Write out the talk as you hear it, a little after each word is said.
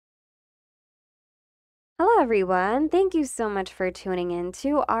Hello everyone, thank you so much for tuning in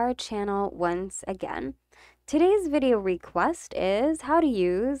to our channel once again. Today's video request is how to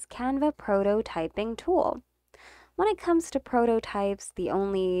use Canva prototyping tool. When it comes to prototypes, the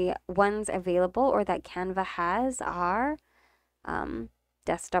only ones available or that Canva has are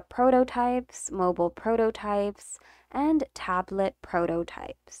desktop prototypes, mobile prototypes, and tablet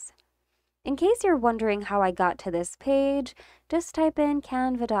prototypes. In case you're wondering how I got to this page, just type in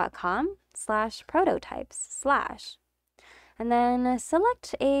canva.com/prototypes/ and then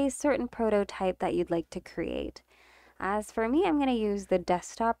select a certain prototype that you'd like to create. As for me, I'm going to use the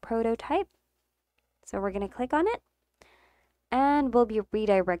desktop prototype. So we're going to click on it and we'll be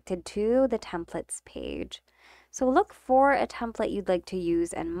redirected to the templates page. So look for a template you'd like to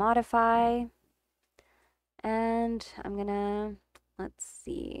use and modify. And I'm going to, let's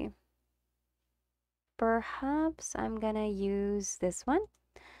see. Perhaps I'm going to use this one.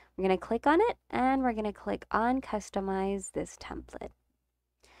 We're going to click on it and we're going to click on customize this template.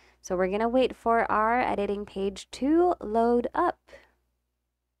 So we're going to wait for our editing page to load up.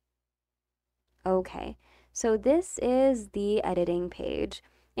 Okay, so this is the editing page.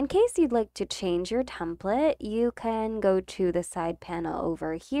 In case you'd like to change your template, you can go to the side panel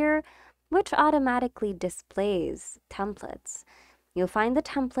over here, which automatically displays templates. You'll find the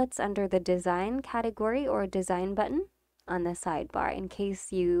templates under the design category or design button on the sidebar in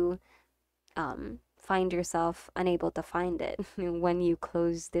case you find yourself unable to find it when you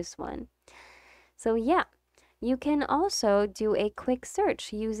close this one. So yeah, you can also do a quick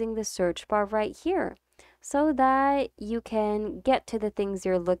search using the search bar right here so that you can get to the things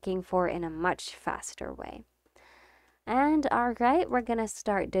you're looking for in a much faster way. And all right, we're gonna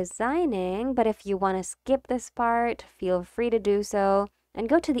start designing, but if you want to skip this part, feel free to do so and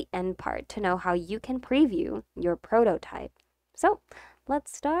go to the end part to know how you can preview your prototype. So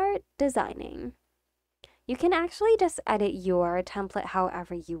let's start designing. You can actually just edit your template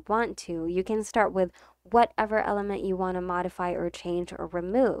however you want to. You can start with whatever element you want to modify or change or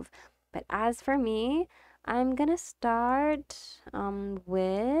remove. But as for me, I'm gonna start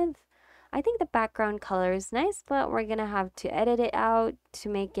with, I think the background color is nice, but we're gonna have to edit it out to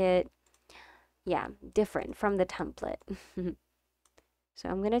make it, yeah, different from the template. So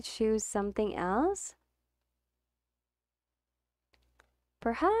I'm gonna choose something else.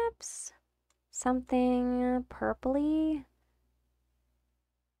 Perhaps something purpley.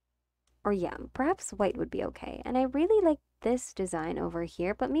 Or yeah, perhaps white would be okay. And I really like this design over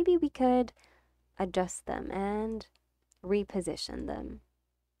here, but maybe we could adjust them and reposition them.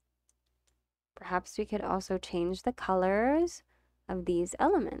 Perhaps we could also change the colors of these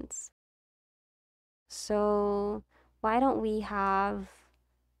elements. So why don't we have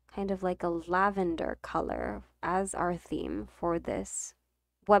kind of like a lavender color as our theme for this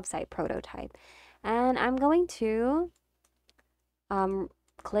website prototype? And I'm going to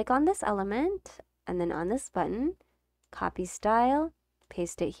click on this element and then on this button, copy style,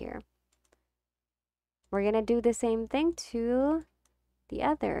 paste it here. We're going to do the same thing to the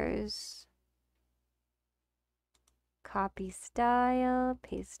others. Copy style,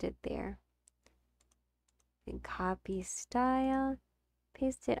 paste it there. And copy style,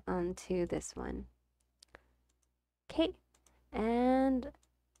 paste it onto this one. Okay, and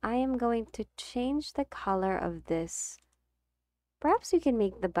I am going to change the color of this. Perhaps we can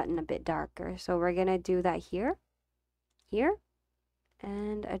make the button a bit darker. So we're going to do that here,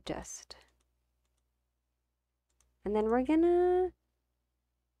 and adjust. And then we're gonna,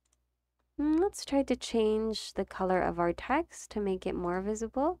 let's try to change the color of our text to make it more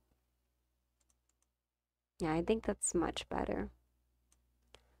visible. Yeah, I think that's much better.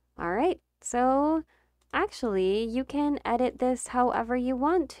 All right, so actually you can edit this however you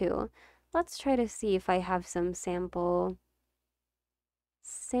want to. Let's try to see if I have some sample.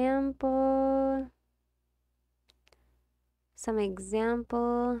 Some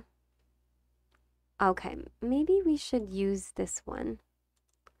example. Okay, maybe we should use this one.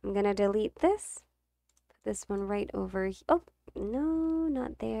 I'm gonna delete this. Put this one right over here. Oh, no,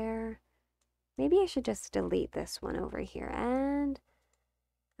 not there. Maybe I should just delete this one over here. And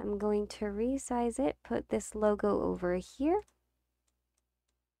I'm going to resize it. Put this logo over here.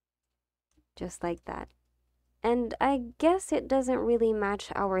 Just like that. And I guess it doesn't really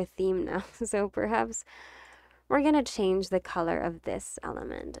match our theme now. So perhaps we're gonna change the color of this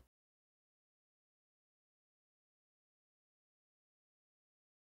element.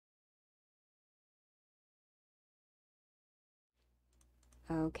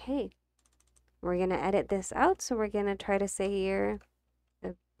 Okay, we're gonna edit this out. So we're gonna try to say here,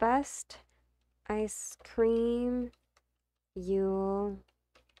 the best ice cream you'll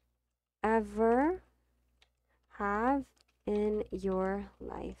ever your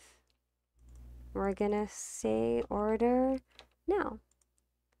life. We're gonna say order now.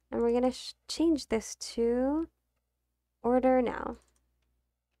 And we're gonna change this to order now.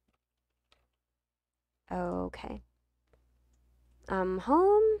 Okay.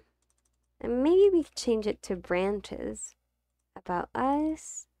 Home, and maybe we could change it to branches. About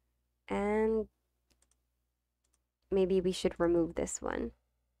us, and maybe we should remove this one.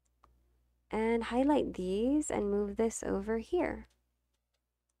 And highlight these and move this over here.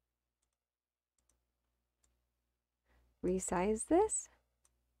 Resize this.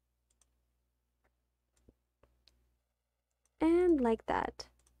 And like that.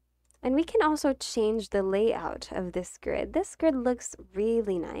 And we can also change the layout of this grid. This grid looks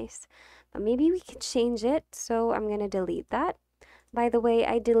really nice, but maybe we could change it. So I'm going to delete that. By the way,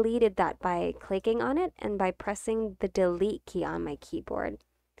 I deleted that by clicking on it and by pressing the delete key on my keyboard.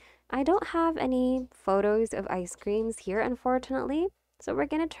 I don't have any photos of ice creams here, unfortunately, so we're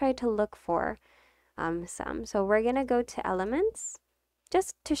going to try to look for some. So we're going to go to Elements,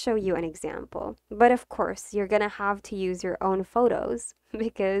 just to show you an example. But of course, you're going to have to use your own photos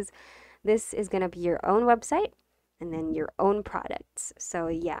because this is going to be your own website and then your own products. So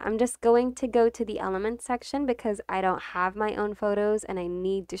yeah, I'm just going to go to the Elements section because I don't have my own photos and I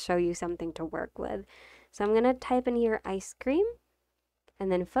need to show you something to work with. So I'm going to type in here ice cream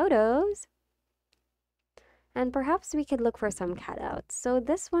and then photos. And perhaps we could look for some cutouts. So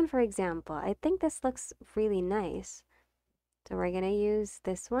this one, for example, I think this looks really nice. So we're going to use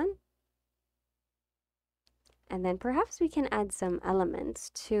this one. And then perhaps we can add some elements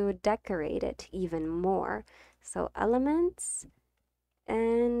to decorate it even more. So elements,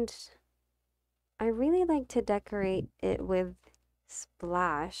 and I really like to decorate it with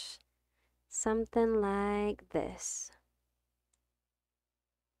splash, something like this.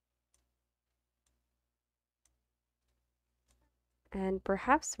 And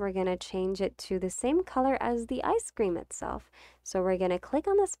perhaps we're going to change it to the same color as the ice cream itself. So we're going to click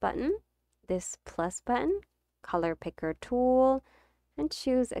on this button, this plus button, color picker tool, and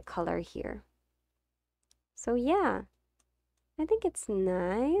choose a color here. So yeah, I think it's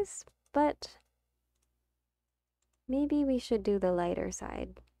nice, but maybe we should do the lighter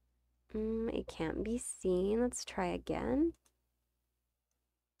side. It can't be seen. Let's try again.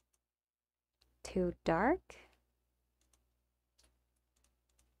 Too dark.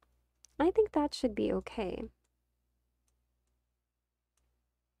 I think that should be okay.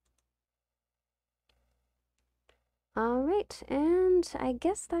 All right, and I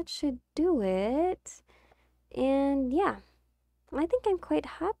guess that should do it. And yeah, I think I'm quite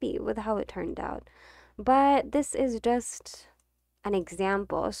happy with how it turned out. But this is just an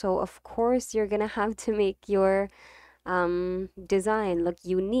example. So of course you're gonna have to make your design look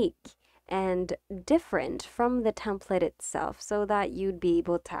unique and different from the template itself so that you'd be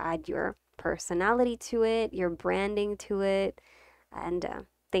able to add your personality to it, your branding to it, and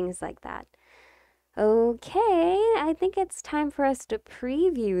things like that. Okay, I think it's time for us to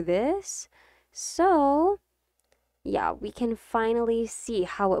preview this. So, yeah, we can finally see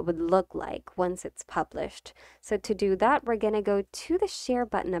how it would look like once it's published. So to do that, we're going to go to the share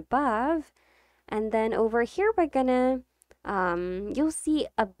button above, and then over here we're going to you'll see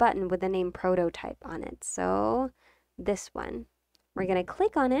a button with the name prototype on it. So this one, we're going to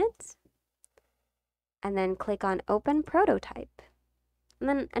click on it and then click on open prototype. And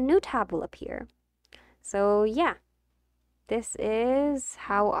then a new tab will appear. So yeah, this is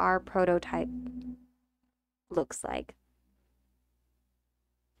how our prototype looks like.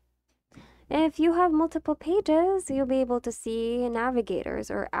 If you have multiple pages, you'll be able to see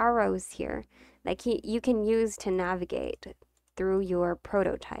navigators or arrows here that you can use to navigate through your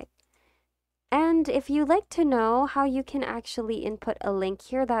prototype. And if you'd like to know how you can actually input a link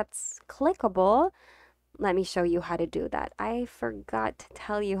here that's clickable, let me show you how to do that. I forgot to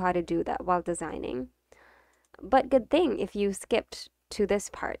tell you how to do that while designing. But good thing if you skipped to this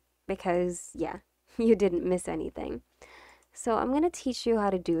part because, yeah, you didn't miss anything. So I'm going to teach you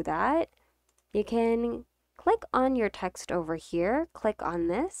how to do that. You can click on your text over here, click on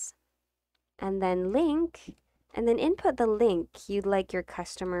this, and then link, and then input the link you'd like your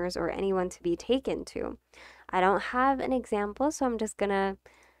customers or anyone to be taken to. I don't have an example, so I'm just going to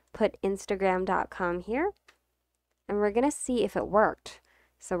put Instagram.com here, and we're going to see if it worked.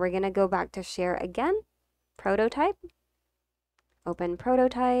 So we're going to go back to share again, prototype, open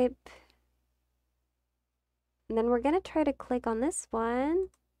prototype, and then we're going to try to click on this one.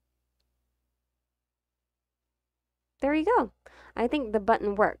 There you go. I think the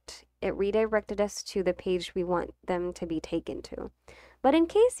button worked. It redirected us to the page we want them to be taken to. But in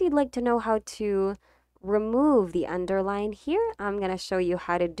case you'd like to know how to remove the underline here, I'm going to show you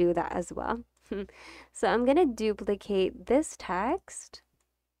how to do that as well. So I'm going to duplicate this text,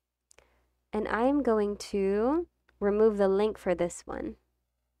 and I'm going to remove the link for this one.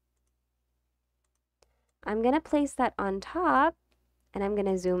 I'm going to place that on top, and I'm going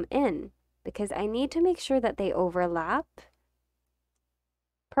to zoom in because I need to make sure that they overlap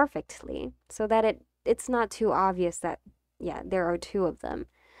perfectly so that it's not too obvious that, yeah, there are two of them.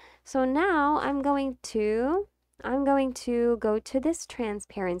 So now I'm going to go to this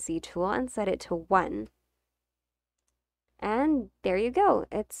transparency tool and set it to 1. And there you go.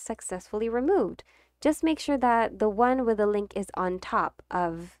 It's successfully removed. Just make sure that the one with the link is on top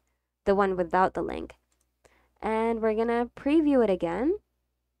of the one without the link. And we're going to preview it again.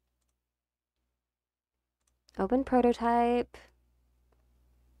 Open prototype.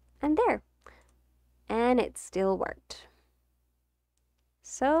 And there. And it still worked.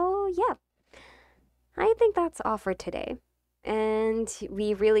 So yeah, I think that's all for today. And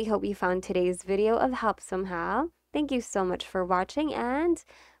we really hope you found today's video of help somehow. Thank you so much for watching, and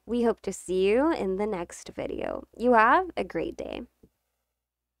we hope to see you in the next video. You have a great day.